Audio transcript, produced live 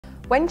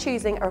When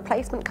choosing a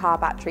replacement car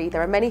battery,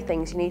 there are many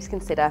things you need to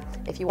consider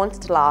if you want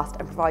it to last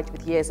and provide you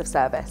with years of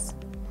service.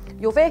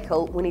 Your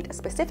vehicle will need a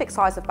specific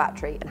size of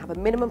battery and have a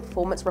minimum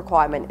performance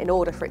requirement in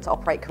order for it to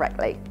operate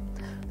correctly.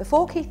 The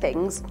four key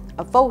things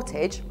are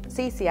voltage,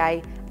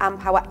 CCA,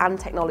 amp hour and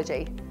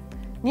technology.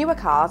 Newer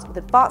cars with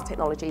advanced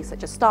technology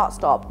such as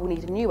start-stop will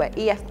need a newer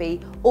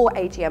EFB or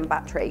AGM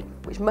battery,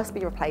 which must be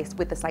replaced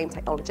with the same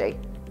technology.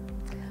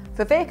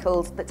 For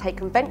vehicles that take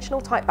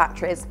conventional type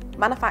batteries,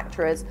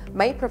 manufacturers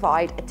may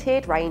provide a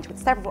tiered range with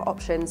several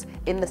options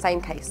in the same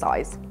case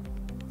size.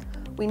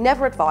 We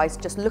never advise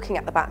just looking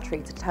at the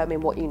battery to determine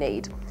what you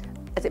need,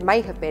 as it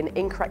may have been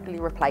incorrectly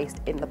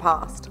replaced in the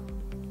past.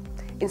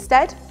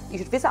 Instead, you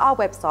should visit our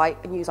website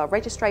and use our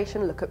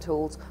registration lookup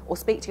tools or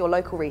speak to your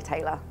local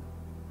retailer.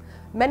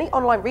 Many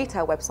online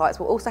retail websites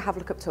will also have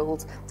lookup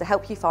tools to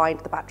help you find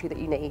the battery that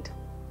you need.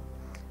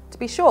 To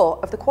be sure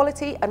of the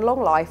quality and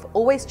long life,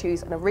 always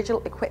choose an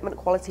original equipment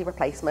quality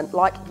replacement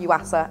like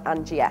Yuasa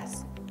and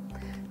GS.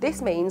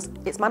 This means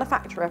its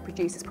manufacturer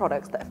produces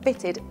products that are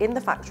fitted in the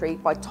factory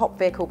by top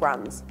vehicle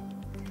brands.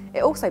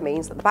 It also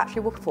means that the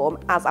battery will perform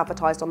as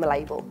advertised on the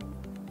label.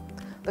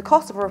 The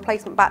cost of a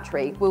replacement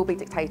battery will be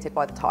dictated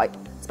by the type,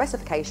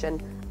 specification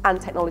and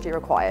technology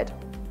required.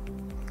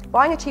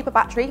 Buying a cheaper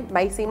battery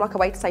may seem like a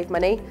way to save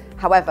money,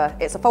 however,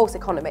 it's a false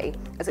economy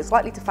as it's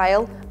likely to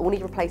fail and will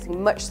need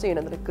replacing much sooner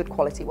than a good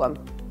quality one.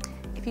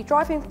 If you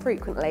drive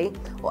infrequently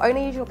or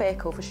only use your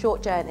vehicle for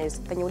short journeys,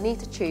 then you'll need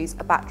to choose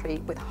a battery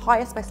with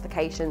higher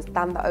specifications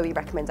than the OE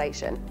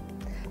recommendation.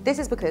 This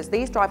is because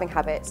these driving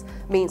habits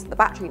means that the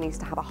battery needs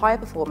to have a higher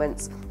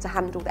performance to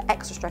handle the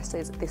extra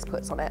stresses this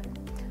puts on it.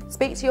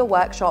 Speak to your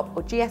workshop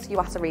or GS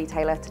Yuasa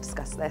retailer to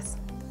discuss this.